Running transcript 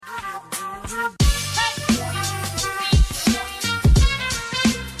Welcome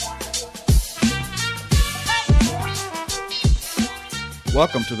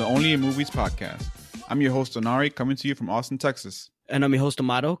to the Only in Movies podcast. I'm your host, Onari, coming to you from Austin, Texas. And I'm your host,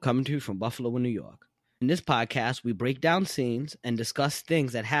 Amato, coming to you from Buffalo, New York. In this podcast, we break down scenes and discuss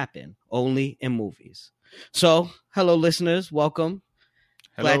things that happen only in movies. So, hello, listeners. Welcome.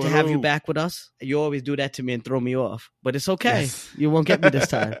 Glad to have you back with us. You always do that to me and throw me off, but it's okay. Yes. You won't get me this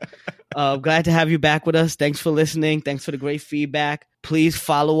time. Glad to have you back with us. Thanks for listening. Thanks for the great feedback. Please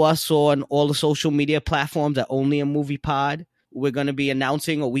follow us on all the social media platforms at Only a Movie Pod. We're going to be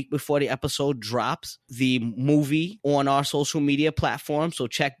announcing a week before the episode drops the movie on our social media platform. So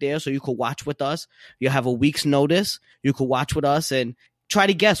check there so you can watch with us. You'll have a week's notice. You can watch with us and try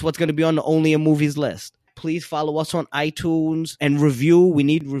to guess what's going to be on the Only in Movies list. Please follow us on iTunes and review. We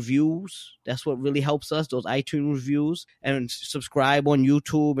need reviews. That's what really helps us, those iTunes reviews. And subscribe on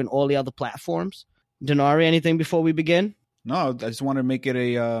YouTube and all the other platforms. Denari, anything before we begin? No, I just want to make it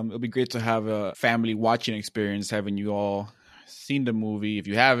it'll be great to have a family watching experience, having you all seen the movie. If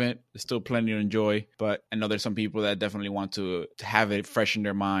you haven't, there's still plenty to enjoy, but I know there's some people that definitely want to have it fresh in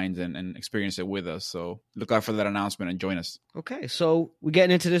their minds and experience it with us. So look out for that announcement and join us. Okay, so we're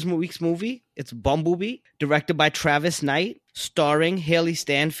getting into this week's movie. It's Bumblebee, directed by Travis Knight, starring Haley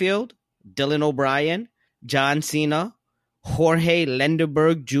Stanfield, Dylan O'Brien, John Cena, Jorge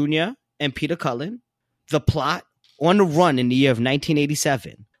Lindenberg Jr., and Peter Cullen. The plot: on the run in the year of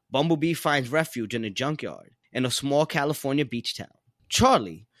 1987, Bumblebee finds refuge in a junkyard in a small California beach town.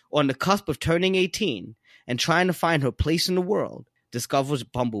 Charlie, on the cusp of turning 18 and trying to find her place in the world, discovers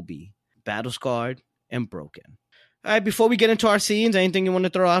Bumblebee, battle-scarred and broken. All right, before we get into our scenes, anything you want to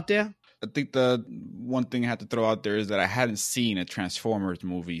throw out there? I think the one thing I had to throw out there is that I hadn't seen a Transformers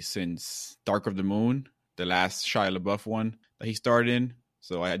movie since Dark of the Moon, the last Shia LaBeouf one that he starred in.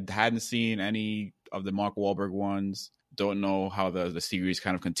 So I hadn't seen any of the Mark Wahlberg ones. Don't know how the series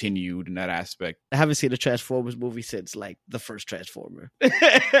kind of continued in that aspect. I haven't seen a Transformers movie since like the first Transformer. You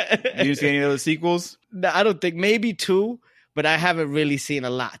didn't see any of the sequels? No, I don't think. Maybe 2, but I haven't really seen a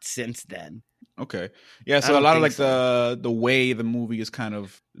lot since then. Okay. Yeah, so a lot of like the way the movie is kind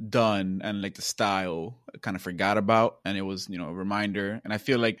of done and like the style I kind of forgot about, and it was, a reminder. And I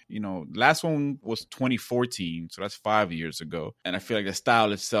feel like, last one was 2014, so that's 5 years ago. And I feel like the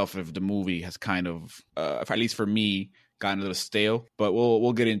style itself of the movie has kind of, at least for me, gotten a little stale, but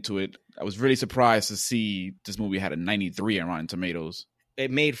we'll get into it. I was really surprised to see this movie had a 93 on Rotten Tomatoes. It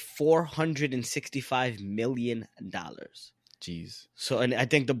made $465 million. Jeez. So, and I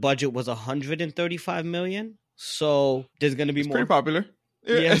think the budget was $135 million. So there's going to be more. Pretty popular.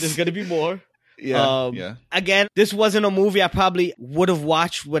 Yeah, there's going to be more. Yeah. Again, this wasn't a movie I probably would have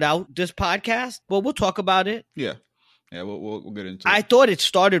watched without this podcast, but we'll talk about it. Yeah. Yeah, we'll get into it. I thought it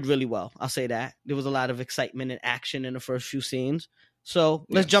started really well. I'll say that. There was a lot of excitement and action in the first few scenes. So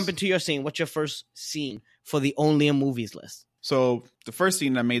let's jump into your scene. What's your first scene for the Only in Movies list? So the first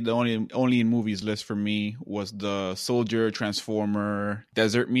scene that made the only in movies list for me was the Soldier Transformer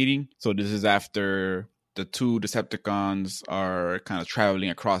desert meeting. So this is after the 2 Decepticons are kind of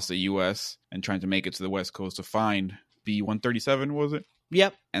traveling across the U.S. and trying to make it to the West Coast to find B-137, was it?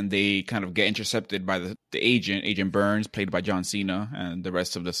 Yep. And they kind of get intercepted by the agent, Agent Burns, played by John Cena, and the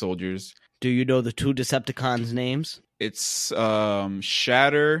rest of the soldiers. Do you know the 2 Decepticons' names? It's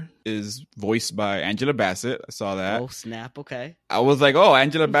Shatter is voiced by Angela Bassett. I saw that. Oh, snap. Okay. I was like, oh,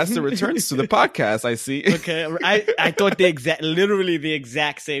 Angela Bassett returns to the podcast. I see. Okay. I thought literally the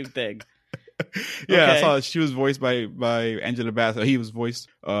exact same thing. Yeah, okay. I saw she was voiced by Angela Bassett. He was voiced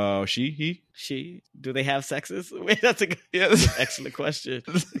he. Do they have sexes? Wait, that's excellent question.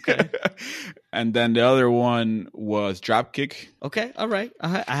 Okay. And then the other one was Dropkick. Okay, all right.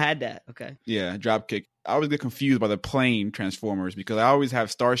 I had that. Okay. Yeah, Dropkick. I always get confused by the plane Transformers because I always have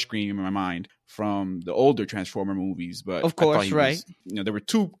Starscream in my mind from the older Transformer movies. But of course, right. There were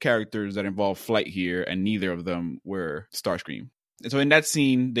 2 characters that involved flight here, and neither of them were Starscream. And so in that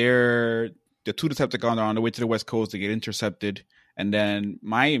scene, the 2 Decepticons are on the way to the West Coast to get intercepted. And then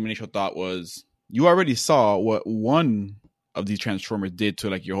my initial thought was, you already saw what one of these Transformers did to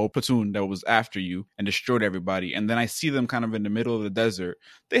like your whole platoon that was after you and destroyed everybody. And then I see them kind of in the middle of the desert.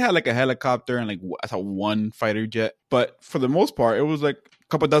 They had like a helicopter and like I saw 1 fighter jet. But for the most part, it was like a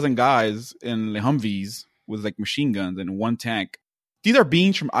couple dozen guys in Humvees with like machine guns and 1 tank. These are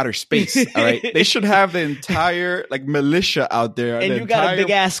beings from outer space, all right? They should have the entire like militia out there. And you got a big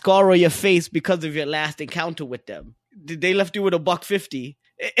ass scar on your face because of your last encounter with them. They left you with a $150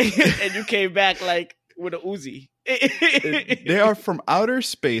 and you came back like with a Uzi. They are from outer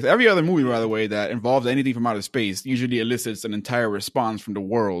space. Every other movie, by the way, that involves anything from outer space usually elicits an entire response from the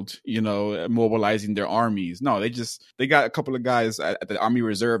world, mobilizing their armies. No, they got a couple of guys at the Army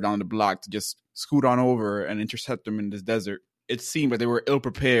Reserve down the block to just scoot on over and intercept them in this desert. It seemed like they were ill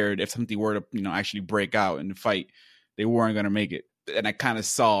prepared if something were to, actually break out in the fight. They weren't going to make it. And I kind of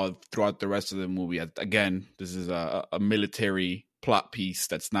saw throughout the rest of the movie, again, this is a military plot piece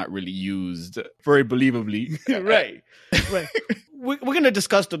that's not really used very believably. Right. We're going to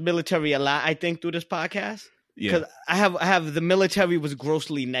discuss the military a lot, I think, through this podcast. Because I have the military was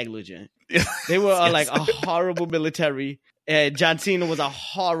grossly negligent. They were like a horrible military. John Cena was a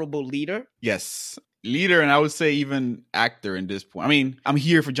horrible leader. Yes. Leader, and I would say even actor in this point. I mean, I'm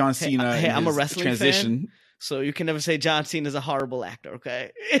here for John Cena. Hey, I'm a wrestling transition. Fan, so you can never say John Cena is a horrible actor,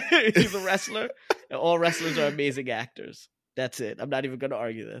 okay? He's a wrestler, and all wrestlers are amazing actors. That's it. I'm not even going to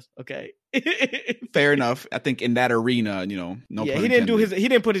argue this, okay? Fair enough. I think in that arena, no. Yeah, he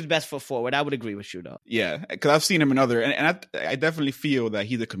didn't put his best foot forward. I would agree with you, though. Yeah, because I've seen him in other, and I definitely feel that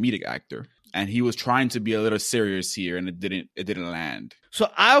he's a comedic actor. And he was trying to be a little serious here, and it didn't land. So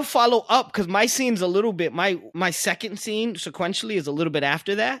I'll follow up because my scene's a little bit my second scene sequentially is a little bit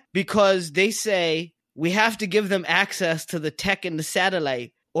after that, because they say we have to give them access to the tech and the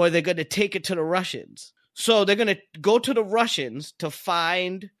satellite, or they're going to take it to the Russians. So they're going to go to the Russians to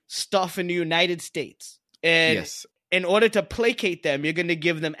find stuff in the United States, and in order to placate them, you're going to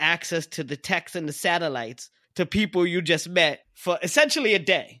give them access to the techs and the satellites to people you just met for essentially a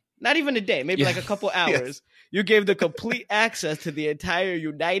day. Not even a day, maybe like a couple hours. Yes. You gave the complete access to the entire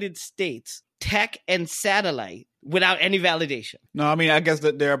United States tech and satellite without any validation. No, I mean, I guess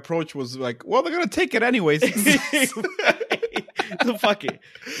that their approach was like, well, they're going to take it anyways. So fuck it.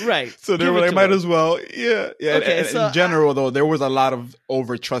 Right. So they were like, might as well. Yeah. Okay, and in general, though, there was a lot of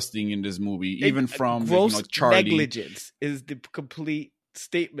over trusting in this movie, even from gross Charlie. Negligence is the complete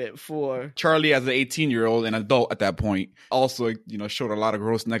statement for Charlie as an 18-year-old, an adult at that point, also showed a lot of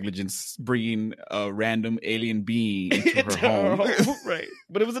gross negligence bringing a random alien being into her home. Right,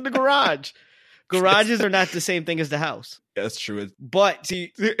 but it was in the garage. Garages are not the same thing as the house. That's true. But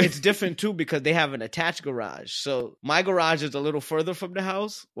see, it's different too because they have an attached garage. So my garage is a little further from the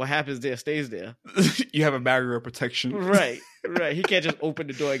house. What happens there stays there. You have a barrier of protection. Right. He can't just open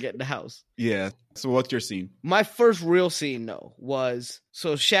the door and get in the house. Yeah. So what's your scene? My first real scene, though, was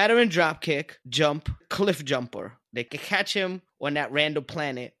Shatter and Dropkick jump Cliff Jumper. They can catch him on that random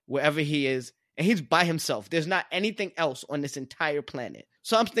planet, wherever he is. And he's by himself. There's not anything else on this entire planet.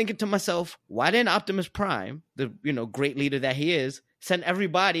 So I'm thinking to myself, why didn't Optimus Prime, the great leader that he is, send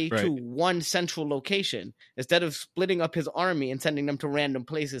everybody to one central location instead of splitting up his army and sending them to random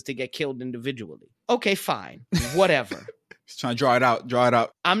places to get killed individually? Okay, fine. Whatever. He's trying to draw it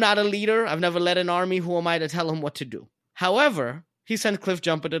out. I'm not a leader. I've never led an army. Who am I to tell him what to do? However, he sent Cliff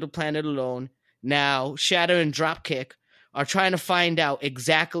Jumper to the planet alone. Now, Shatter and Dropkick are trying to find out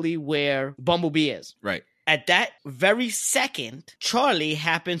exactly where Bumblebee is. Right. At that very second, Charlie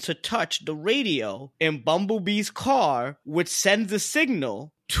happens to touch the radio in Bumblebee's car, which sends a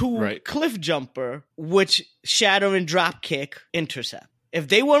signal to Cliff Jumper, which Shatter and Dropkick intercept. If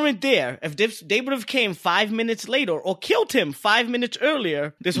they weren't there, if they would have came 5 minutes later or killed him 5 minutes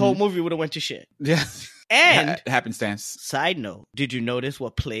earlier, this whole movie would have went to shit. Yeah. And happenstance. Side note, did you notice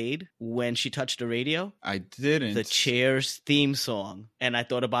what played when she touched the radio? I didn't. The Cheers theme song. And I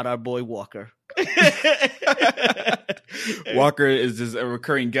thought about our boy Walker. Walker is just a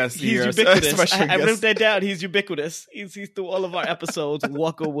recurring guest here. He's ubiquitous. I wrote that down. He's ubiquitous. He's through all of our episodes.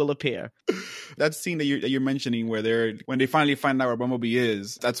 Walker will appear. That scene that you're mentioning where when they finally find out where Bumblebee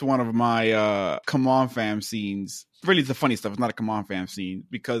is, that's one of my Come On Fam scenes. Really, the funny stuff. It's not a Come On Fam scene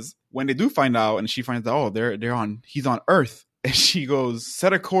because when they do find out and she finds out, he's on Earth, and she goes,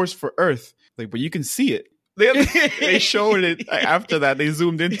 set a course for Earth. Like, but you can see it. They showed it after that. They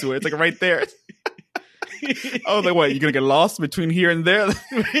zoomed into it. It's like right there. I was like, what? You're going to get lost between here and there?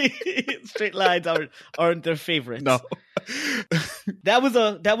 Straight lines aren't their favorites. No.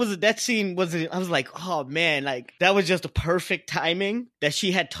 That scene I was like, oh man, like that was just a perfect timing that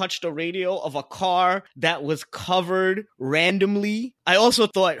she had touched a radio of a car that was covered randomly. I also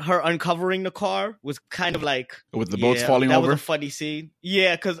thought her uncovering the car was kind of like with the boats falling over. That was a funny scene.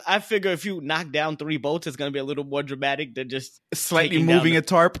 Yeah, because I figure if you knock down 3 boats, it's gonna be a little more dramatic than just slightly moving a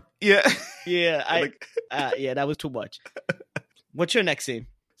tarp. Yeah, yeah, that was too much. What's your next scene?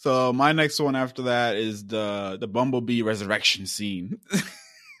 So my next one after that is the Bumblebee resurrection scene.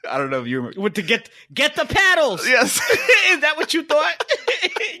 I don't know if you remember. With get the paddles. Yes. Is that what you thought?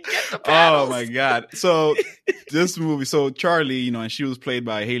 Get the paddles. Oh my God. So This movie, so Charlie, and she was played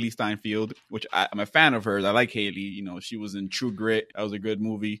by Haley Steinfeld, which I'm a fan of hers. I like Haley. She was in True Grit. That was a good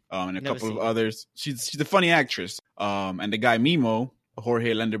movie. And a couple of others. She's a funny actress. And the guy Mimo,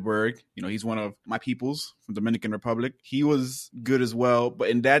 Jorge Lindenberg, he's one of my peoples from Dominican Republic. He was good as well. But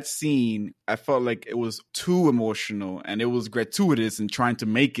in that scene, I felt like it was too emotional and it was gratuitous in trying to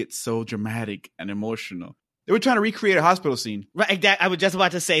make it so dramatic and emotional. They were trying to recreate a hospital scene. Right, I was just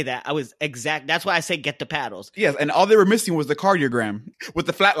about to say that. That's why I say get the paddles. Yes, and all they were missing was the cardiogram with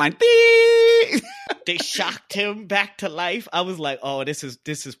the flat line. They shocked him back to life. I was like, oh, this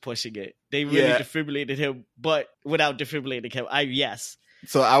is pushing it. They really defibrillated him, but without defibrillating him. Yes.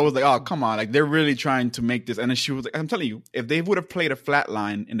 So I was like, oh, come on. Like, they're really trying to make this. And then she was like, I'm telling you, if they would have played a flat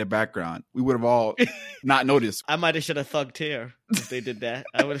line in the background, we would have all not noticed. I might have should have thugged Tear if they did that.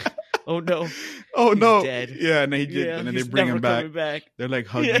 I would. Oh no! Oh no! Dead. Yeah, and then he did, and then they bring him back. They're like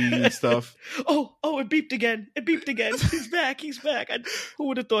hugging and stuff. Oh! It beeped again! He's back! Who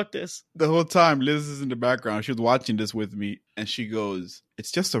would have thought this? The whole time, Liz is in the background. She was watching this with me, and she goes,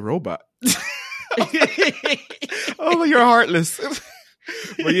 "It's just a robot." Oh, you're heartless.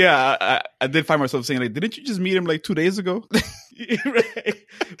 But yeah, I did find myself saying, like, didn't you just meet him like 2 days ago? Right.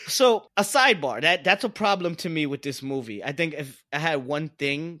 So a sidebar, that's a problem to me with this movie. I think if I had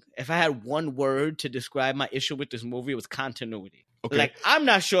one word to describe my issue with this movie, it was continuity. Okay. Like, I'm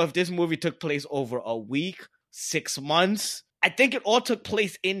not sure if this movie took place over a week, 6 months. I think it all took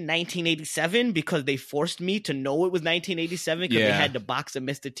place in 1987 because they forced me to know it was 1987 because they had the box of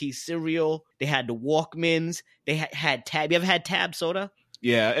Mr. T cereal. They had the Walkmans. They had Tab. You ever had Tab soda?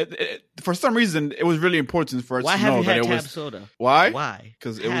 Yeah. For some reason, it was really important for us to know that it was... Why have you had Tab soda? Why? Why?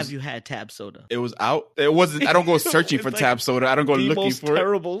 Because you had Tab soda? It was out. It wasn't... I don't go searching for Tab soda. I don't go looking for it. The most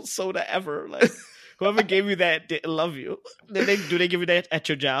terrible soda ever. Like... Whoever gave you that didn't love you. Do they give you that at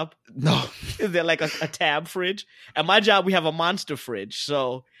your job? No. Is there like a Tab fridge? At my job, we have a Monster fridge.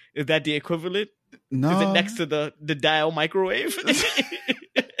 So is that the equivalent? No. Is it next to the dial microwave?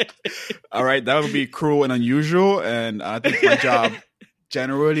 All right. That would be cruel and unusual. And I think my job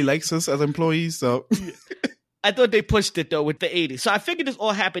generally likes us as employees. So... I thought they pushed it, though, with the 80s. So I figured this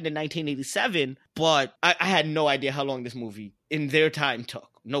all happened in 1987, but I had no idea how long this movie in their time took.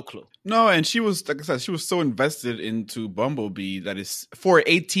 No clue. No, and she was, like I said, she was so invested into Bumblebee that is, for an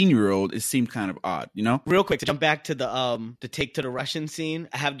 18-year-old, it seemed kind of odd, Real quick, to jump back to the take to the Russian scene,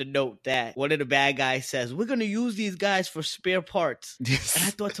 I have to note that one of the bad guys says, we're going to use these guys for spare parts. Yes. And I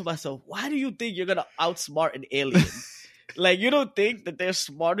thought to myself, why do you think you're going to outsmart an alien? Like, you don't think that they're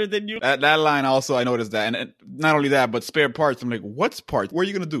smarter than you? That line also, I noticed that. And not only that, but spare parts. I'm like, what's parts? What are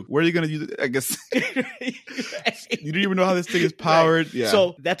you going to do? Where are you going to use it? I guess. You don't even know how this thing is powered. Right. Yeah.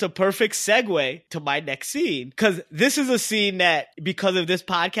 So that's a perfect segue to my next scene. Because this is a scene that, because of this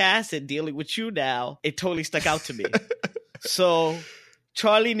podcast and dealing with you now, it totally stuck out to me. So...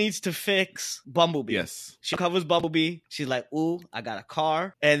 Charlie needs to fix Bumblebee. Yes. She covers Bumblebee. She's like, ooh, I got a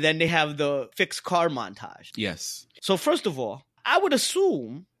car. And then they have the fixed car montage. Yes. So first of all, I would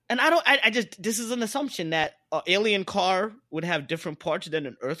assume, and this is an assumption that an alien car would have different parts than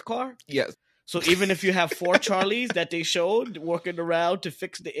an Earth car. Yes. So even if you have 4 Charlies that they showed working around to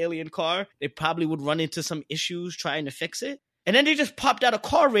fix the alien car, they probably would run into some issues trying to fix it. And then they just popped out a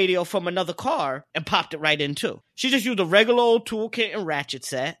car radio from another car and popped it right in too. She just used a regular old toolkit and ratchet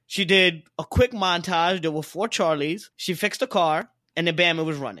set. She did a quick montage. There were 4 Charlies. She fixed the car, and then bam, it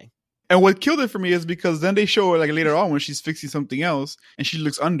was running. And what killed it for me is because then they show her like later on when she's fixing something else, and she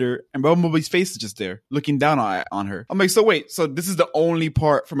looks under, and Bumblebee's face is just there, looking down on her. I'm like, so wait, so this is the only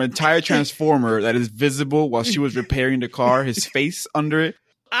part from an entire Transformer that is visible while she was repairing the car, his face under it?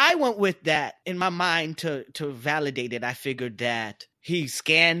 I went with that in my mind to validate it. I figured that he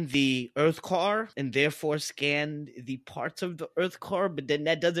scanned the Earth car and therefore scanned the parts of the Earth car, but then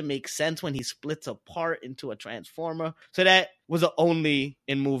that doesn't make sense when he splits a part into a Transformer. So that was only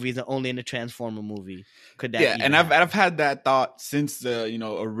in movies, and only in the Transformer movie could that. Yeah, and I've had that thought since the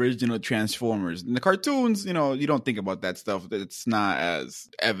original Transformers. In the cartoons, you don't think about that stuff. It's not as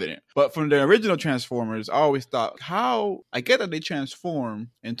evident. But from the original Transformers, I always thought, how I get that they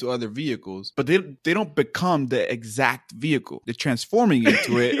transform into other vehicles, but they don't become the exact vehicle. They're transforming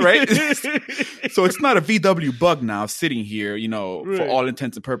into it, right? So it's not a VW Bug now sitting here, right, for all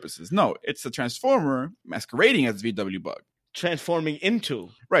intents and purposes. No, it's a Transformer masquerading as VW Bug. Transforming into.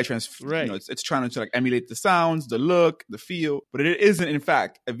 Right. It's trying to like emulate the sounds, the look, the feel, but it isn't in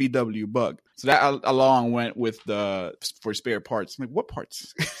fact a VW Bug. So that along went with for spare parts. I'm like, what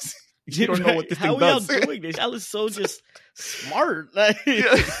parts? You don't know what this thing does. How are y'all doing this? Y'all is so just smart. Like,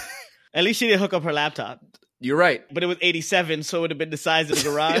 at least she didn't hook up her laptop. You're right. But it was 87, so it would have been the size of the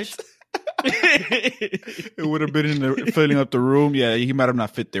garage. It would have been filling up the room. Yeah, he might have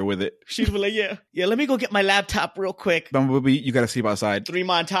not fit there with it. She'd be like, yeah, let me go get my laptop real quick. Bumblebee, you got to sleep outside. 3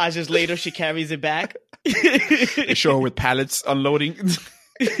 montages later, she carries it back. They show her with pallets unloading.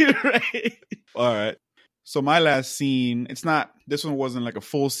 Right. All right. So my last scene, this one wasn't like a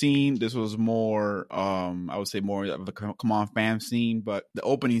full scene. This was more, I would say more of a come on fam scene. But the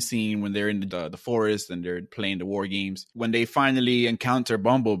opening scene when they're in the forest and they're playing the war games, when they finally encounter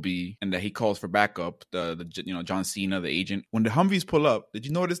Bumblebee and that he calls for backup, the John Cena, the agent. When the Humvees pull up, did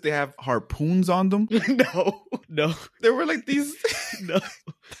you notice they have harpoons on them? No. They were like these. No.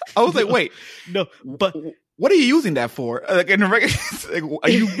 I was like, wait. No, but... What are you using that for? Like, are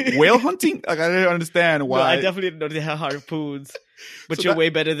you whale hunting? Like, I didn't understand why. No, I definitely didn't know they had harpoons. But so you're way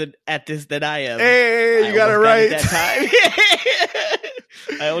better at this than I am. Hey, you got it right. That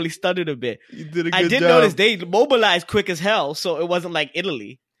time. I only studied a bit. You did a good job. I did notice they mobilized quick as hell, so it wasn't like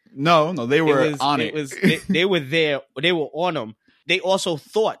Italy. No, they were on it. They were there. They were on them. They also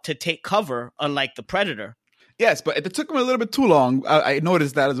thought to take cover, unlike the Predator. Yes, but it took them a little bit too long. I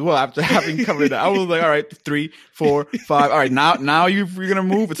noticed that as well after having covered that. I was like, all right, 3, 4, 5. All right, now you're going to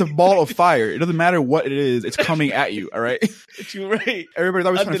move. It's a ball of fire. It doesn't matter what it is. It's coming at you, all right? You're right. Everybody's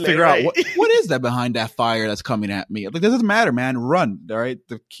always trying to figure out what is that behind that fire that's coming at me. Like, it doesn't matter, man. Run, all right?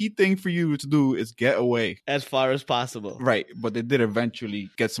 The key thing for you to do is get away. As far as possible. Right, but they did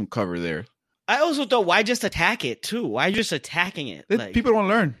eventually get some cover there. I also thought, why just attack it, too? Why just attacking it? People don't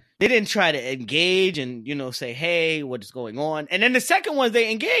learn. They didn't try to engage and, say, hey, what is going on? And then the second one, they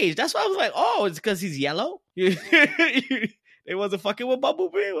engaged. That's why I was like, oh, it's because he's yellow? They wasn't fucking with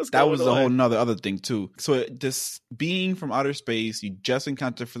Bumblebee? That was a whole nother other thing, too. So this being from outer space, you just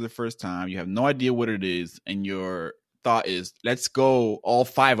encounter for the first time. You have no idea what it is. And your thought is, let's go, all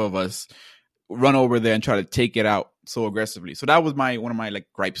 5 of us, run over there and try to take it out so aggressively. So that was one of my like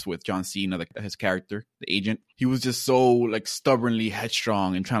gripes with John Cena, his character, the agent. He was just so like stubbornly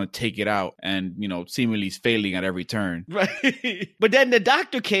headstrong and trying to take it out, and seemingly failing at every turn. Right. But then the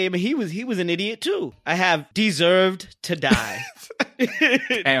doctor came and he was an idiot too. I have deserved to die.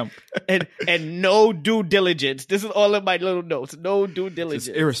 Damn. and no due diligence. This is all in my little notes. No due diligence.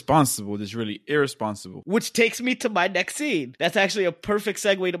 It's irresponsible. Just really irresponsible. Which takes me to my next scene. That's actually a perfect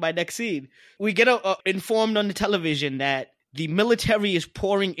segue to my next scene. We get informed on the television that the military is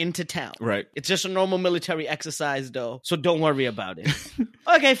pouring into town. Right. It's just a normal military exercise, though, so don't worry about it.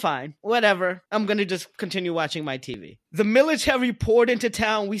 Okay, fine. Whatever. I'm going to just continue watching my TV. The military poured into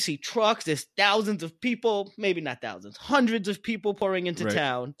town. We see trucks. There's thousands of people. Maybe not thousands. Hundreds of people pouring into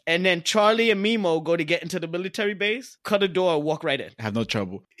town. And then Charlie and Mimo go to get into the military base, cut a door, walk right in. I have no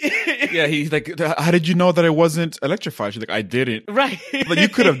trouble. Yeah, he's like, how did you know that it wasn't electrified? She's like, I didn't. Right. But you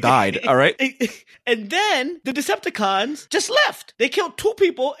could have died, all right? And then the Decepticons just left. They killed 2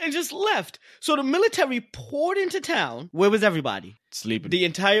 people and just left. So the military poured into town. Where was everybody? Sleeping. The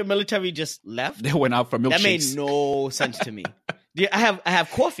entire military just left? They went out for milkshakes. That made no sense to me. Yeah, I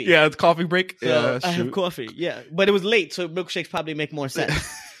have coffee. Yeah, it's coffee break. So yeah, I have coffee, yeah. But it was late, so milkshakes probably make more sense.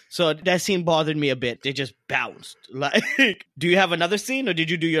 So that scene bothered me a bit. They just bounced. Like, do you have another scene or did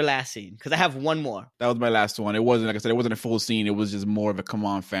you do your last scene? Because I have one more. That was my last one. It wasn't, like I said, it wasn't a full scene. It was just more of a come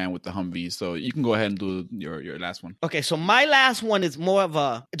on fan with the Humvees. So you can go ahead and do your last one. Okay, so my last one is more of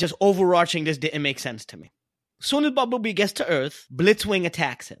a just overarching. This didn't make sense to me. Soon as Bumblebee gets to Earth, Blitzwing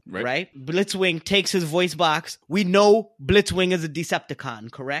attacks him, right? Blitzwing takes his voice box. We know Blitzwing is a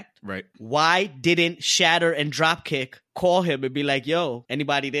Decepticon, correct? Right. Why didn't Shatter and Dropkick call him and be like, yo,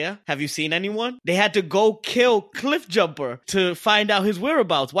 anybody there? Have you seen anyone? They had to go kill Cliffjumper to find out his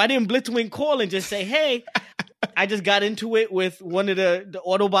whereabouts. Why didn't Blitzwing call and just say, hey, I just got into it with one of the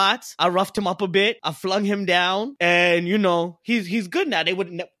Autobots. I roughed him up a bit. I flung him down. And, he's good now.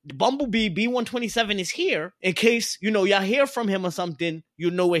 Bumblebee B-127 is here. In case, y'all hear from him or something,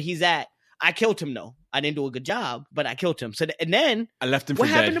 you know where he's at. I killed him, though. I didn't do a good job, but I killed him. And then I left him for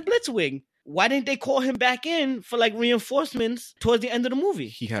dead. What happened to Blitzwing? Why didn't they call him back in for reinforcements towards the end of the movie?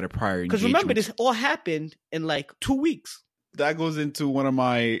 He had a prior engagement. Because remember, this all happened in 2 weeks. That goes into one of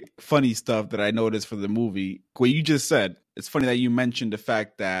my funny stuff that I noticed for the movie. What you just said, it's funny that you mentioned the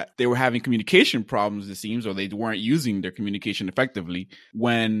fact that they were having communication problems, it seems, or they weren't using their communication effectively.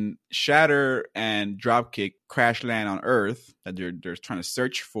 When Shatter and Dropkick crash land on Earth, that they're trying to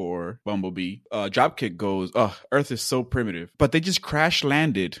search for Bumblebee, Dropkick goes, oh, Earth is so primitive. But they just crash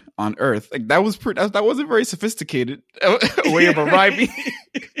landed on Earth. Like, that wasn't very sophisticated way of arriving.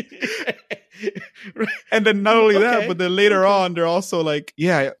 And then not only that, Okay. but then later on, they're also like,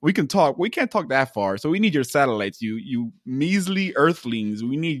 yeah, we can talk. We can't talk that far. So we need your satellites, you measly earthlings.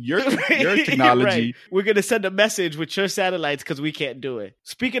 We need your technology. Right. We're going to send a message with your satellites because we can't do it.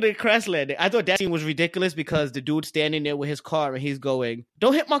 Speaking of crash landing, I thought that scene was ridiculous because the dude's standing there with his car and he's going,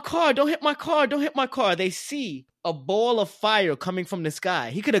 don't hit my car, don't hit my car, don't hit my car. They see a ball of fire coming from the sky.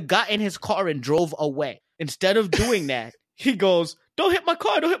 He could have got in his car and drove away. Instead of doing that, he goes, don't hit my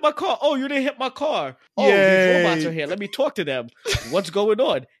car, don't hit my car. Oh, you didn't hit my car. Oh, Yay. these robots are here. Let me talk to them. What's going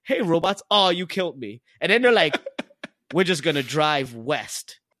on? Hey, robots. Oh, you killed me. And then they're like, we're just going to drive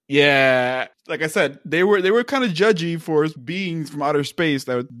west. Yeah, like I said, they were kind of judgy for beings from outer space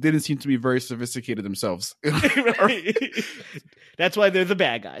that didn't seem to be very sophisticated themselves. Right. That's why they're the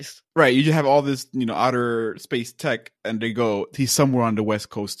bad guys. Right, you just have all this, outer space tech, and they go, he's somewhere on the West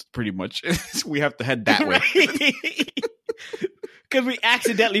Coast, pretty much. We have to head that way. Because we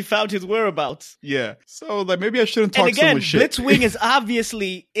accidentally found his whereabouts. Yeah, so like maybe I shouldn't talk And again, so much shit. Blitzwing is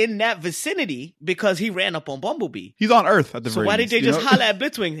obviously in that vicinity because he ran up on Bumblebee. He's on Earth at the So very why least. did they just holler at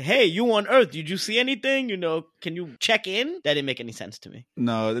Blitzwing? Hey, you on Earth? Did you see anything? Can you check in? That didn't make any sense to me.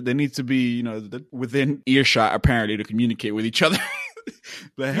 No, they need to be, within earshot apparently to communicate with each other.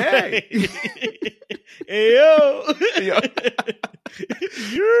 But hey, Hey, yo.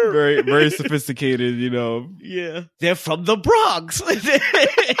 very very sophisticated, Yeah. They're from the Bronx.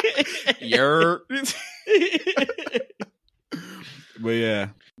 You're. But yeah,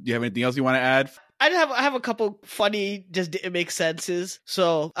 do you have anything else you want to add? I have a couple funny, just didn't make senses.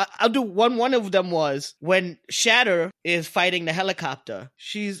 So I'll do one. One of them was when Shatter is fighting the helicopter.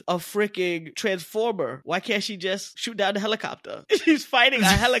 She's a freaking transformer. Why can't she just shoot down the helicopter? She's fighting a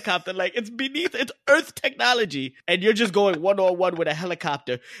helicopter like it's Earth technology, and you're just going 1-on-1 with a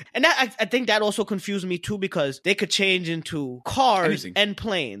helicopter. And that I think that also confused me too because they could change into cars Anything. and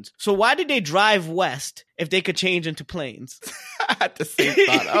planes. So why did they drive west if they could change into planes? I had the same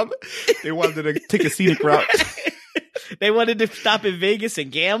thought. They wanted to take a scenic route. They wanted to stop in Vegas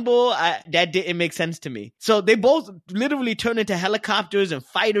and gamble. That didn't make sense to me. So they both literally turned into helicopters and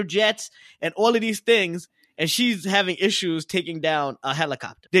fighter jets and all of these things. And she's having issues taking down a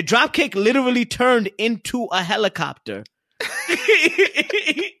helicopter. The dropkick literally turned into a helicopter.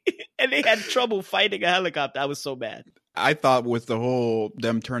 And they had trouble fighting a helicopter. I was so mad. I thought with the whole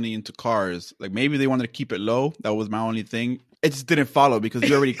them turning into cars, like maybe they wanted to keep it low. That was my only thing. It just didn't follow because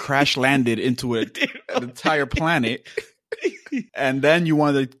you already crash landed into an entire planet. And then you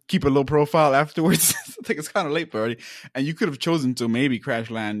wanted to keep a low profile afterwards. I think it's kind of late already. And you could have chosen to maybe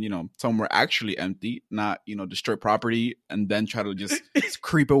crash land, somewhere actually empty, not, destroy property and then try to just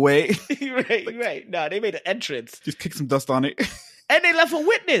creep away. Right. No, they made an entrance. Just kick some dust on it. And they left a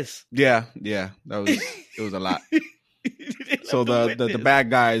witness. Yeah. It was a lot. So the bad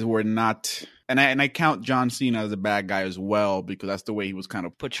guys were not, and I count John Cena as a bad guy as well because that's the way he was kind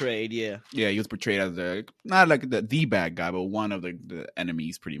of portrayed. Yeah, he was portrayed as not like the bad guy, but one of the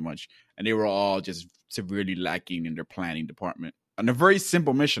enemies pretty much. And they were all just severely lacking in their planning department. On a very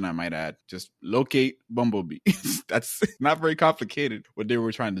simple mission, I might add, just locate Bumblebee. That's not very complicated what they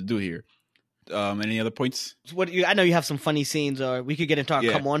were trying to do here. Any other points? I know you have some funny scenes, or we could get into our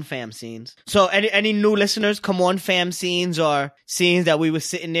Come On Fam scenes. So any new listeners, Come On Fam scenes are scenes that we were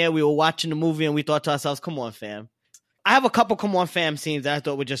sitting there, we were watching the movie, and we thought to ourselves, come on, fam. I have a couple Come On Fam scenes that I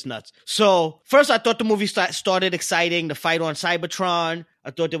thought were just nuts. So first, I thought the movie started exciting. The fight on Cybertron.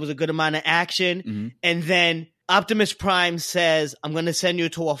 I thought there was a good amount of action. Mm-hmm. And then Optimus Prime says, I'm going to send you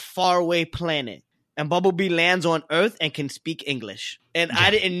to a faraway planet. And Bumblebee lands on Earth and can speak English. And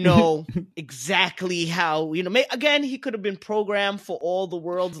I didn't know exactly how, again, he could have been programmed for all the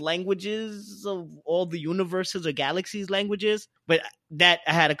world's languages of all the universes or galaxies' languages. But that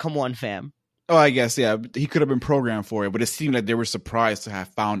I had to Come On Fam. Oh, I guess, yeah. He could have been programmed for it, but it seemed like they were surprised to have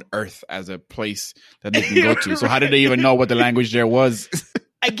found Earth as a place that they can go to. So how did they even know what the language there was?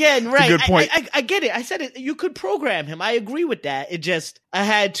 Again, right. Good point. I get it. I said it. You could program him. I agree with that. It just, I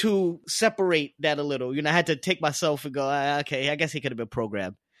had to separate that a little. I had to take myself and go, okay, I guess he could have been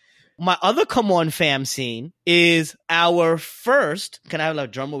programmed. My other Come On Fam scene is our first, can I have a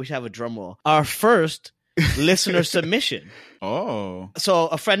drum roll? We should have a drum roll. Our first listener submission. Oh. So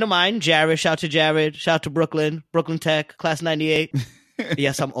a friend of mine, Jared, shout to Brooklyn Tech, class 98.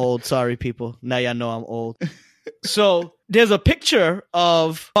 Yes, I'm old. Sorry, people. Now y'all know I'm old. So there's a picture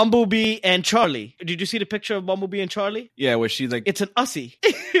of Bumblebee and Charlie. Did you see the picture of Bumblebee and Charlie? Yeah, where she's like, it's an Ussie.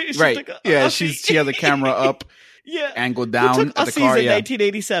 Right. Like yeah, Ussie. she has the camera up, yeah, angled down who took at the Ussies car. in Yeah.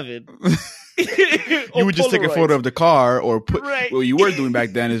 1987. You would just take a photo of the car or put Right. what you were doing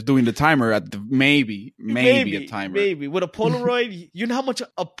back then is doing the timer at the maybe a timer. Maybe. With a Polaroid, you know how much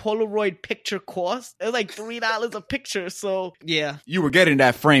a Polaroid picture costs? It's like $3 a picture. So, yeah. You were getting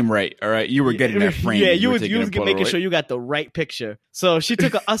that frame right, all right? You were getting that frame. Yeah, you was taking making sure you got the right picture. So she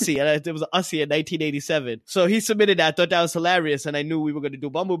took an Ussie, and it was an Ussie in 1987. So he submitted that. I thought that was hilarious, and I knew we were going to do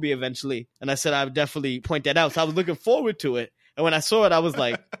Bumblebee eventually. And I said I would definitely point that out. So I was looking forward to it. And when I saw it, I was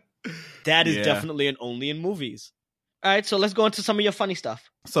like, that is definitely an only in movies. All right, so let's go into some of your funny stuff.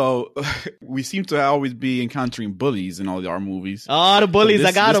 So we seem to always be encountering bullies in all our movies. Oh, the bullies! So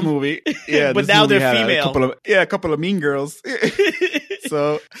I got this them. movie, yeah, but now they're female. A couple of mean girls.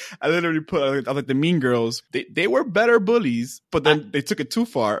 So I literally put, I was like, the mean girls. They were better bullies, but then they took it too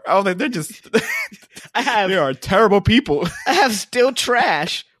far. I was like, they're just. They are terrible people. I have still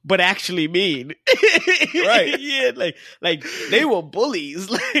trash, but actually mean. Right. Yeah, like they were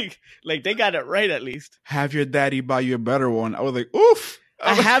bullies. Like they got it right at least. Have your daddy buy you a better one. I was like, oof.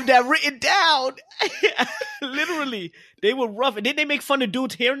 I have that written down. Literally, they were rough. And didn't they make fun of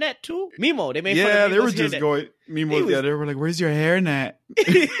dude's hairnet too? Mimo, they made fun of Mimo's they were just hairnet. going. They were like, "Where's your hairnet?"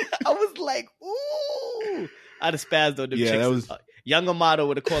 I was like, "Ooh!" I'd have spazzed on them. Yeah, chicks. that was. Young Amato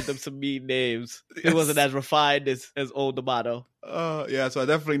would have called them some mean names. It wasn't as refined as old Amato. Yeah, so I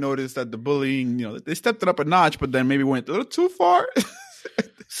definitely noticed that the bullying, they stepped it up a notch, but then maybe went a little too far.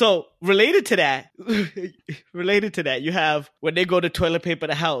 So related to that, you have when they go to toilet paper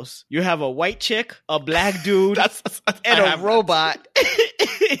the house, you have a white chick, a black dude, and a robot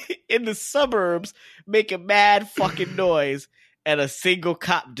in the suburbs making mad fucking noise, and a single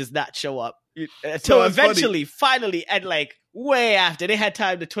cop does not show up. So eventually, finally, and like way after they had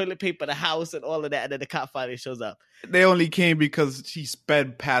time to toilet paper the house and all of that, and then the cop finally shows up. They only came because she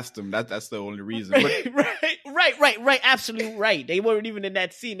sped past them. That's the only reason. Right. Absolutely right. They weren't even in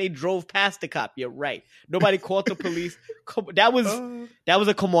that scene. They drove past the cop. You're right. Nobody called the police. That was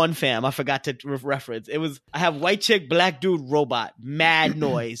a come on fam. I forgot to reference. It was I have white chick, black dude, robot, mad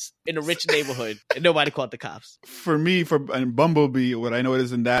noise in a rich neighborhood, and nobody called the cops. For me, and Bumblebee, what I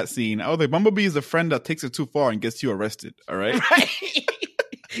noticed in that scene, I was like, Bumblebee is a friend that takes it too far and gets you arrested. All right.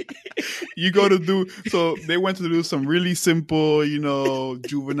 You go to do, so they went to do some really simple,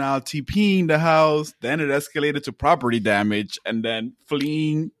 juvenile TPing the house. Then it escalated to property damage and then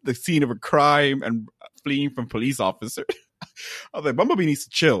fleeing the scene of a crime and fleeing from police officer. I was like, Bumblebee needs to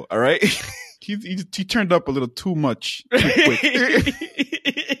chill. All right. He turned up a little too much too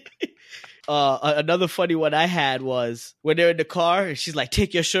quick. Another funny one I had was when they're in the car and she's like,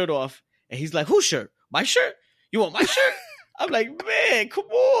 take your shirt off. And he's like, whose shirt? My shirt? You want my shirt? I'm like, man, come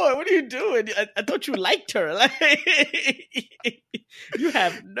on. What are you doing? I thought you liked her. Like, you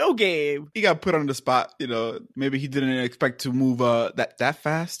have no game. He got put on the spot. Maybe he didn't expect to move that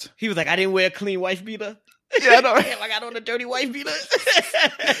fast. He was like, I didn't wear a clean wife beater. Yeah, I know. I got on a dirty wife beater.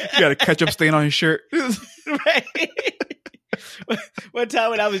 You got a ketchup stain on his shirt. Right. One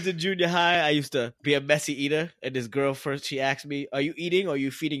time when I was in junior high, I used to be a messy eater. And this girl first, she asked me, are you eating or are you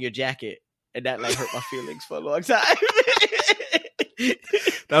feeding your jacket? And that hurt my feelings for a long time.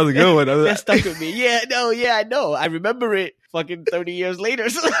 That was a good one. That stuck with me. Yeah, I know. I remember it fucking 30 years later.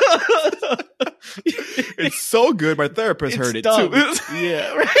 It's so good. My therapist heard it too.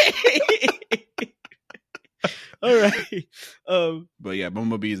 Yeah, right. All right. But yeah,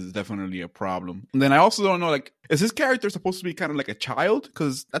 Bumblebee is definitely a problem. And then I also don't know, is his character supposed to be kind of like a child?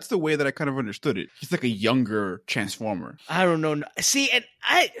 Because that's the way that I kind of understood it. He's like a younger Transformer. I don't know. See, and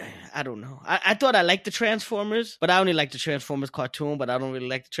I don't know. I thought I liked the Transformers, but I only like the Transformers cartoon, but I don't really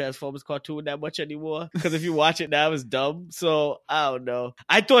like the Transformers cartoon that much anymore. Because if you watch it now, it's dumb. So, I don't know.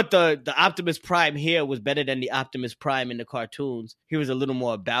 I thought the Optimus Prime here was better than the Optimus Prime in the cartoons. He was a little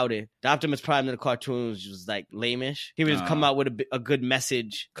more about it. The Optimus Prime in the cartoons was like lame-ish. He would just come out with a good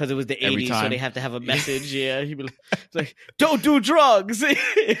message because it was the 80s, so they have to have a message. Yeah, he'd be like, don't do drugs.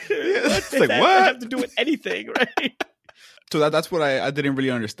 It's like, what? That have to do with anything, right? So that's what I didn't really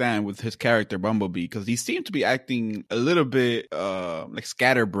understand with his character Bumblebee, because he seemed to be acting a little bit like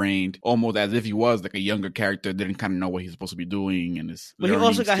scatterbrained, almost as if he was like a younger character, didn't kind of know what he's supposed to be doing, and but he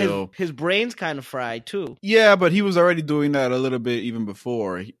also got his brains kind of fried too. Yeah, but he was already doing that a little bit even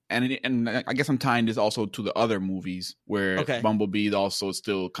before, and I guess I'm tying this also to the other movies where Bumblebee is also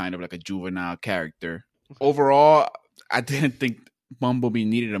still kind of like a juvenile character. Overall, I didn't think Bumblebee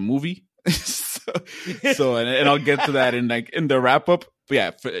needed a movie. So and I'll get to that in the wrap up. But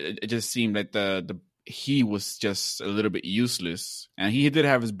yeah, it just seemed like he was just a little bit useless, and he did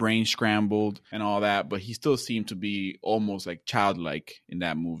have his brain scrambled and all that, but he still seemed to be almost like childlike in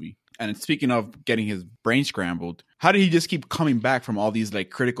that movie. And speaking of getting his brain scrambled, how did he just keep coming back from all these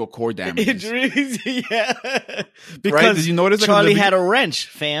like critical core damages? Injuries, yeah. Because right? Did you notice Charlie had a wrench,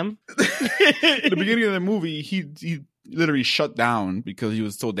 fam? In the beginning of the movie, he literally shut down because he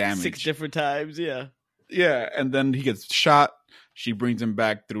was so damaged 6 different times. Yeah. Yeah, and then he gets shot. She brings him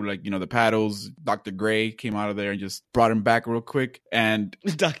back through like, the paddles. Dr. Gray came out of there and just brought him back real quick. And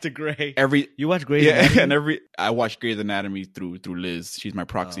Dr. Gray. You watch Grey's Anatomy? And I watched Grey's Anatomy through Liz. She's my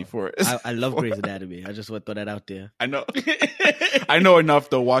proxy for it. I love Grey's Anatomy. I just want to throw that out there. I know. I know enough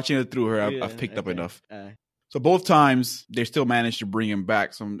though. Watching it through her, I've picked up enough. So both times they still managed to bring him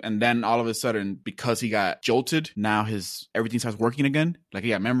back. And then all of a sudden, because he got jolted, now everything starts working again. Like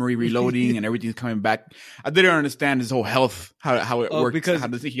he got memory reloading and everything's coming back. I didn't understand his whole health, how it works. Because how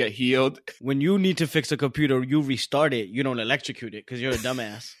does he get healed? When you need to fix a computer, you restart it. You don't electrocute it because you're a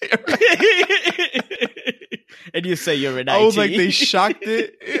dumbass. And you say you're an IT. I was like, they shocked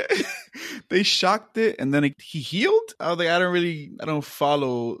it. They shocked it, and then he healed. I was like, I don't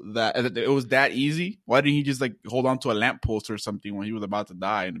follow that. It was that easy. Why didn't he just like hold on to a lamppost or something when he was about to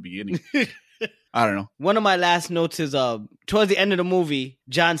die in the beginning? I don't know. One of my last notes is towards the end of the movie,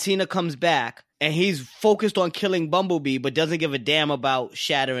 John Cena comes back and he's focused on killing Bumblebee, but doesn't give a damn about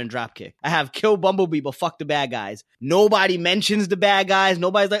Shatter and Dropkick. I have kill Bumblebee, but fuck the bad guys. Nobody mentions the bad guys.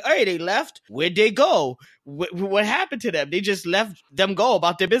 Nobody's like, hey, they left. Where'd they go? What happened to them? They just left them go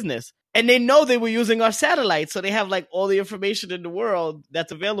about their business. And they know they were using our satellites, so they have like all the information in the world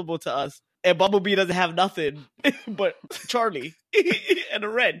that's available to us. And Bumblebee doesn't have nothing but Charlie and a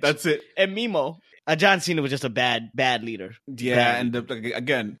wrench. That's it. And Mimo. John Cena was just a bad leader. Yeah, and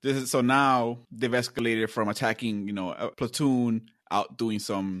again, so now they've escalated from attacking, a platoon out doing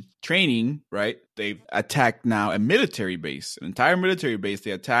some training, right? They've attacked now a military base, an entire military base.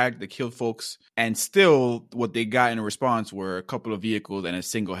 They attacked, they killed folks, and still what they got in response were a couple of vehicles and a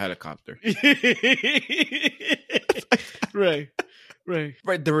single helicopter. Right.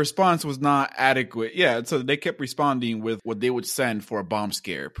 The response was not adequate. Yeah. So they kept responding with what they would send for a bomb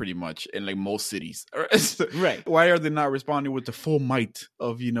scare, pretty much, in like most cities. Right. Why are they not responding with the full might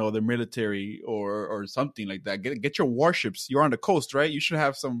of, the military or something like that? Get your warships. You're on the coast, right? You should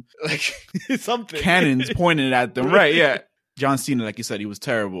have some like something cannons pointed at them. Right. Yeah. John Cena, like you said, he was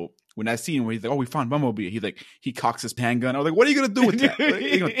terrible. When that scene where he's like, oh, we found Bumblebee. He cocks his handgun. I was like, what are you going to do with that?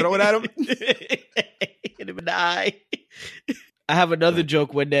 You going to throw it at him? Hit him in the eye. I have another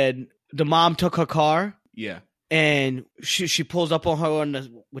joke when then the mom took her car. Yeah. And she pulls up on her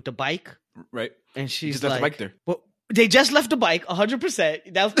with the bike. Right. And she's just like, left the bike there. Well, they just left the bike,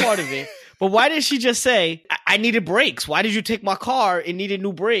 100%. That was part of it. But why did she just say, I needed brakes? Why did you take my car? It needed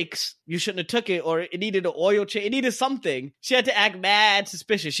new brakes. You shouldn't have took it. Or it needed an oil change. It needed something. She had to act mad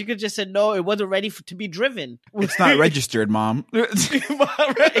suspicious. She could have just said, no, it wasn't ready to be driven. It's not registered, Mom. right.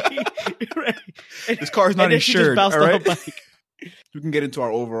 This car's not insured. She just bounced on her bike. We can get into our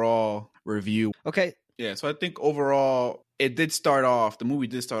overall review. Okay. Yeah, so I think overall, the movie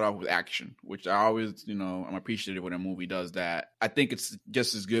did start off with action, which I always, I'm appreciative when a movie does that. I think it's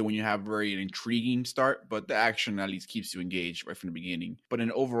just as good when you have a very intriguing start, but the action at least keeps you engaged right from the beginning. But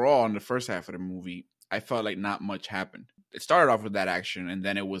overall, in the first half of the movie, I felt like not much happened. It started off with that action, and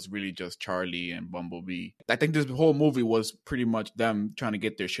then it was really just Charlie and Bumblebee. I think this whole movie was pretty much them trying to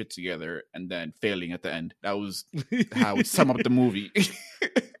get their shit together and then failing at the end. That was how I would sum up the movie.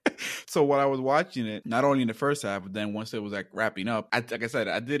 So while I was watching it, not only in the first half, but then once it was like wrapping up, like I said,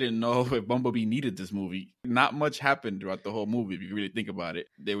 I didn't know if Bumblebee needed this movie. Not much happened throughout the whole movie, if you really think about it.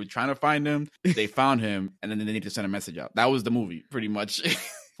 They were trying to find him, they found him, and then they need to send a message out. That was the movie, pretty much.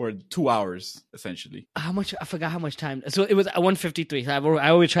 For 2 hours, essentially. How much? I forgot how much time. So it was 1:53. So I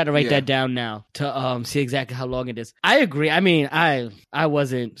always try to write that down now to see exactly how long it is. I agree. I mean, I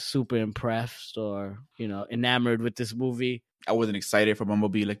wasn't super impressed or enamored with this movie. I wasn't excited for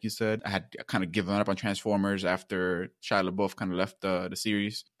Bumblebee, like you said. I had kind of given up on Transformers after Shia LaBeouf kind of left the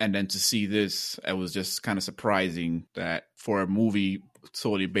series. And then to see this, it was just kind of surprising that for a movie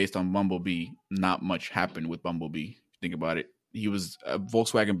solely based on Bumblebee, not much happened with Bumblebee. Think about it. He was a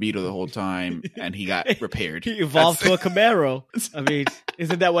Volkswagen Beetle the whole time, and he got repaired. He evolved to a Camaro. I mean,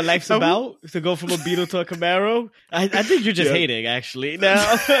 isn't that what life's about? To go from a Beetle to a Camaro? I think you're just hating, actually,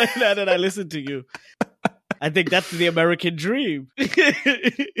 now that I listen to you. I think that's the American dream.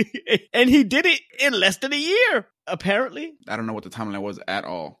 And he did it in less than a year, apparently. I don't know what the timeline was at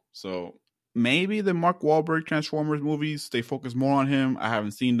all. So maybe the Mark Wahlberg Transformers movies, they focus more on him. I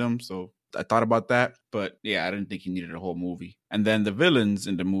haven't seen them, so I thought about that. But yeah, I didn't think he needed a whole movie. And then the villains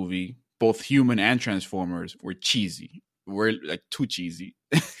in the movie, both human and Transformers, were cheesy. Were like too cheesy.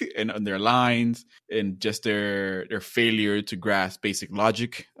 and their lines and just their failure to grasp basic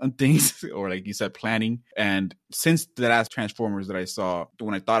logic on things, or like you said, planning. And since the last Transformers that I saw,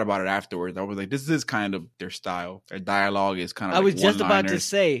 when I thought about it afterwards, I was like, this is kind of their style. Their dialogue is kind of I like was just about to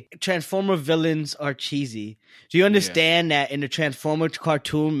say, Transformer villains are cheesy. Do you understand that in the Transformer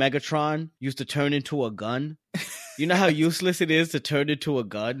cartoon, Megatron used to turn into a gun? You know how useless it is to turn into a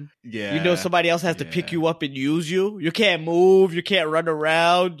gun? Yeah. You know somebody else has to pick you up and use you? You can't move. You can't run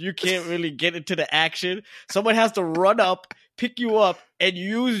around. You can't really get into the action. Someone has to run up, pick you up, and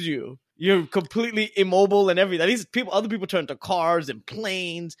use you. You're completely immobile and everything. These people, other people turn to cars and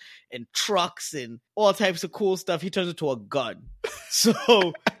planes and trucks and all types of cool stuff. He turns into a gun.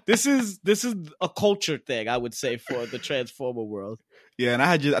 So this is a culture thing, I would say, for the Transformer world. Yeah, and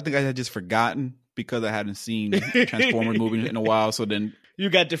I think I had just forgotten because I hadn't seen Transformers movie in a while. So then you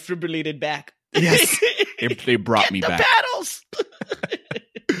got defibrillated back. Yes, they brought me back. The battles.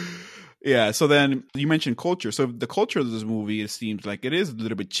 Yeah, so then you mentioned culture. So the culture of this movie, it seems like it is a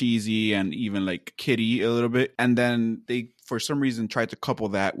little bit cheesy and even like kiddie a little bit. And then they, for some reason, tried to couple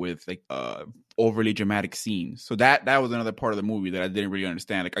that with like overly dramatic scenes. So that was another part of the movie that I didn't really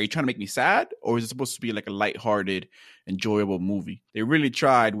understand. Like, are you trying to make me sad, or is it supposed to be like a lighthearted, enjoyable movie? They really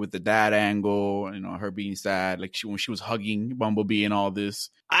tried with the dad angle, you know, her being sad, like when she was hugging Bumblebee and all this.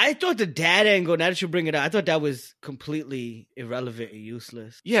 I thought the dad angle, now that you bring it up, I thought that was completely irrelevant and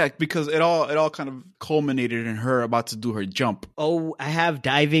useless. Yeah, because it all kind of culminated in her about to do her jump. Oh, I have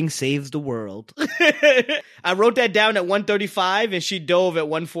diving saves the world. I wrote that down at 135 and she dove at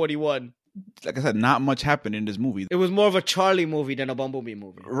 141. Like I said, not much happened in this movie. It was more of a Charlie movie than a Bumblebee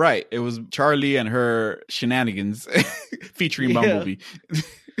movie. Right. It was Charlie and her shenanigans featuring Bumblebee.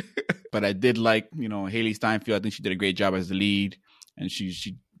 But I did like, you know, Haley Steinfeld. I think she did a great job as the lead. And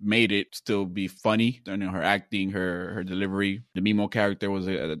she made it still be funny. You know, her acting, her delivery. The Mimo character was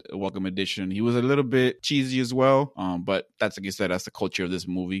a welcome addition. He was a little bit cheesy as well. But that's, like you said, that's the culture of this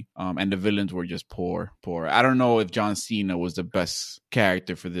movie. And the villains were just poor. I don't know if John Cena was the best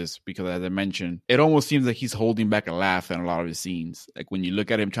character for this, because as I mentioned, it almost seems like he's holding back a laugh in a lot of his scenes. Like when you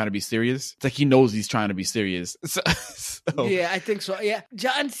look at him trying to be serious, it's like he knows he's trying to be serious. So, yeah, I think so. Yeah,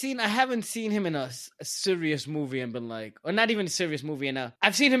 John Cena, I haven't seen him in a serious movie and been like, or not even a serious movie.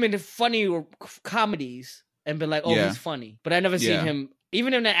 I've seen him in the funny comedies and been like, oh, he's funny. But I never seen him.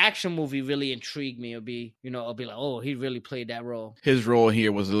 Even in an action movie, really intrigued me. I'll be like, oh, he really played that role. His role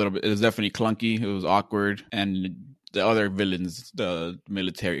here was it was definitely clunky. It was awkward. And the other villains, the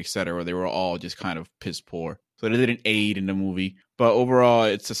military, etc., they were all just kind of piss poor. So they didn't aid in the movie. But overall,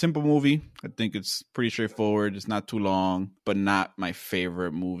 it's a simple movie. I think it's pretty straightforward. It's not too long, but not my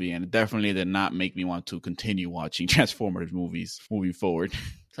favorite movie. And it definitely did not make me want to continue watching Transformers movies moving forward.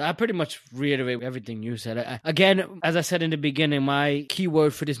 So I pretty much reiterate everything you said. Again, as I said in the beginning, my key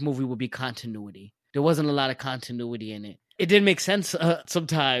word for this movie would be continuity. There wasn't a lot of continuity in it. It didn't make sense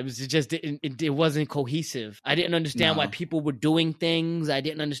sometimes. It just didn't. It wasn't cohesive. I didn't understand why people were doing things. I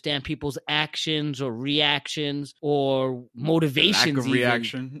didn't understand people's actions or reactions or motivations. Lack of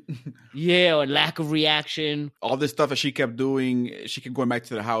reaction. Yeah, or lack of reaction. All this stuff that she kept doing, she kept going back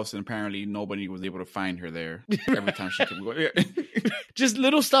to the house, and apparently nobody was able to find her there every time she kept going. Just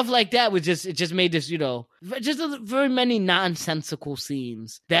little stuff like that was just, it just made this, just very many nonsensical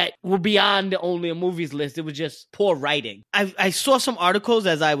scenes that were beyond the only a movies list. It was just poor writing. I saw some articles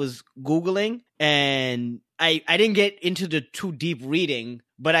as I was Googling, and I didn't get into the too deep reading,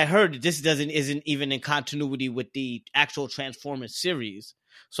 but I heard this isn't even in continuity with the actual Transformers series.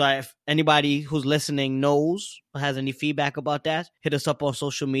 So if anybody who's listening knows or has any feedback about that, hit us up on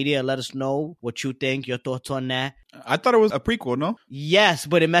social media and let us know what you think, your thoughts on that. I thought it was a prequel, no? Yes,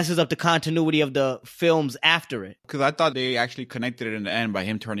 but it messes up the continuity of the films after it. Because I thought they actually connected it in the end by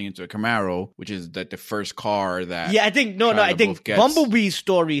him turning into a Camaro, which is the first car that... Yeah, I think Bumblebee's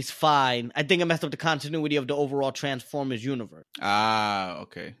story is fine. I think it messed up the continuity of the overall Transformers universe. Ah,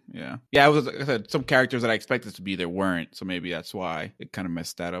 okay. Yeah. Yeah, it was, like I said, some characters that I expected to be there weren't, so maybe that's why it kind of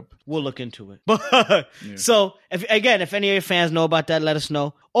messed that up. We'll look into it. But So, if any of your fans know about that, let us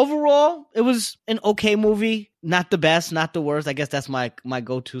know. Overall, it was an okay movie. Not the best, not the worst. I guess that's my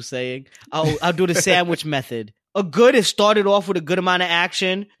go-to saying. I'll do the sandwich method. It started off with a good amount of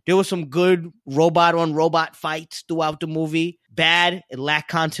action. There was some good robot-on-robot fights throughout the movie. Bad, it lacked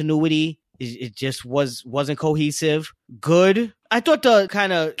continuity. It just wasn't cohesive. Good. I thought the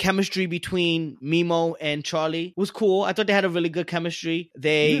kind of chemistry between Mimo and Charlie was cool. I thought they had a really good chemistry.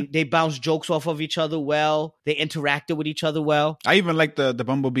 They bounced jokes off of each other well. They interacted with each other well. I even liked the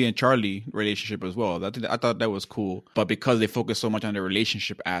Bumblebee and Charlie relationship as well. I thought that was cool. But because they focused so much on the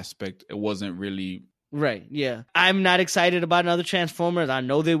relationship aspect, it wasn't really Right, yeah. I'm not excited about another Transformers. I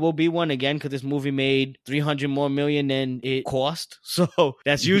know there will be one again because this movie made $300 more million than it cost. So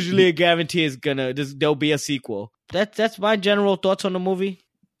that's usually a guarantee there'll be a sequel. That's my general thoughts on the movie.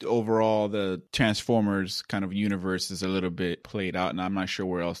 Overall, the Transformers kind of universe is a little bit played out, and I'm not sure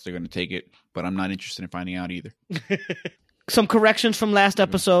where else they're going to take it, but I'm not interested in finding out either. Some corrections from last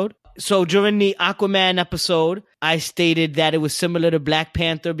episode. So during the Aquaman episode, I stated that it was similar to Black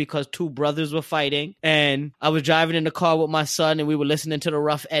Panther because two brothers were fighting. And I was driving in the car with my son and we were listening to the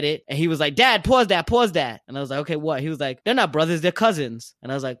rough edit. And he was like, Dad, pause that. And I was like, okay, what? He was like, they're not brothers, they're cousins.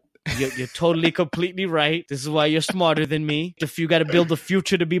 And I was like, you're totally, completely right. This is why you're smarter than me. If you got to build a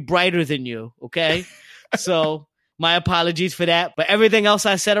future to be brighter than you, okay? So my apologies for that. But everything else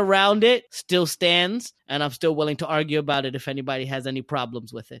I said around it still stands. And I'm still willing to argue about it if anybody has any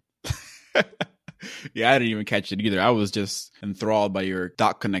problems with it. Yeah, I didn't even catch it either. I was just enthralled by your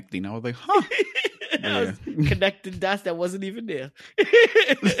dot connecting. I was like, huh. I was connecting dots that wasn't even there.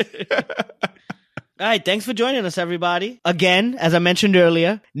 All right, thanks for joining us, everybody. Again, as I mentioned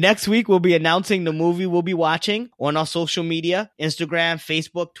earlier, next week we'll be announcing the movie we'll be watching on our social media, Instagram,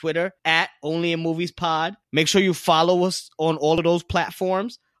 Facebook, Twitter, at Only in Movies Pod. Make sure you follow us on all of those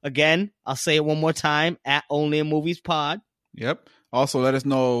platforms. Again, I'll say it one more time, at Only in Movies Pod. Yep. Also, let us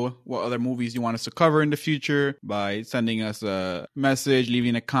know what other movies you want us to cover in the future by sending us a message,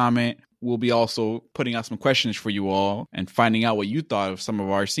 leaving a comment. We'll be also putting out some questions for you all and finding out what you thought of some of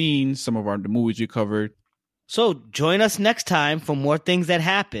our scenes, some of the movies we covered. So join us next time for more things that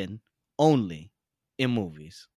happen only in movies.